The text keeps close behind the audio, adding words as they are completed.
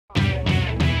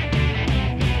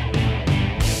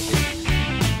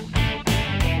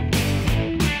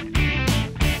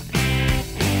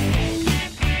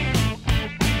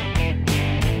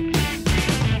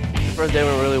first day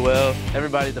went really well.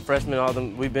 Everybody, the freshmen, all of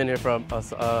them, we've been here for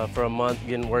a month,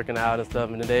 working out and stuff.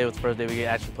 And today was the first day we could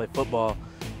actually play football.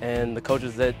 And the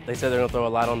coaches, they said they're going to throw a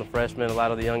lot on the freshmen, a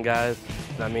lot of the young guys.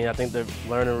 And I mean, I think they're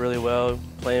learning really well,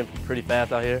 playing pretty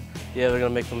fast out here. Yeah, they're going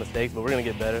to make some mistakes, but we're going to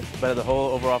get better. But the whole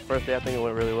overall first day, I think it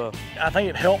went really well. I think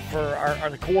it helped for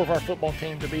the core of our football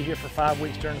team to be here for 5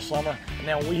 weeks during the summer. And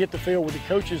now when we hit the field with the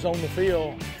coaches on the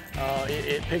field,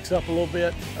 it picks up a little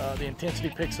bit, the intensity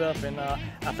picks up, and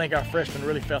I think our freshmen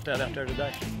really felt that out there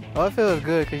today. Well, it feels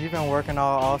good because you've been working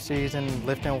all off-season,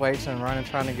 lifting weights and running,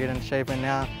 trying to get in shape, and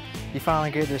now you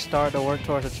finally get to start to work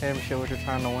towards a championship, which you're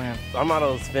trying to win. Our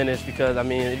motto is finish because, I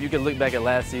mean, if you could look back at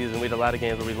last season, we had a lot of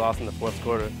games where we lost in the fourth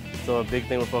quarter. So a big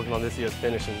thing we're focusing on this year is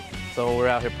finishing. So when we're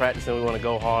out here practicing, we want to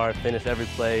go hard, finish every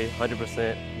play,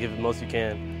 100%, give it the most you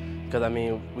can. Because, I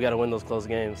mean, we got to win those close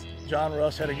games. John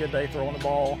Russ had a good day throwing the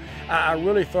ball. I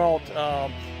really thought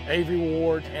Avery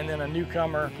Ward and then a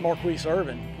newcomer, Marquise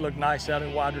Irvin, looked nice out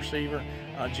at wide receiver.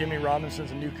 Jimmy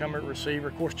Robinson's a newcomer at receiver.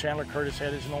 Of course, Chandler Curtis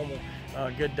had his normal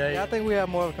good day. Yeah, I think we have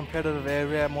more of a competitive edge.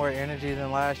 We have more energy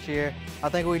than last year. I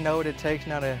think we know what it takes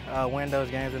now to win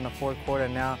those games in the fourth quarter.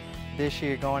 Now, this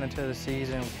year, going into the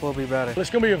season, we'll be better. It's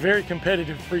going to be a very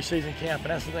competitive preseason camp,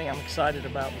 and that's the thing I'm excited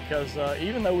about because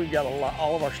even though we've got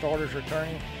all of our starters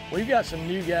returning, we've got some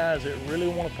new guys that really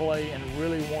want to play and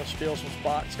really want to steal some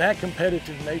spots. That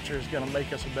competitive nature is going to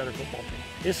make us a better football team.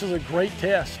 This is a great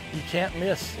test. You can't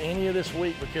miss any of this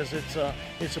week because it's a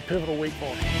pivotal week for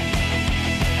us.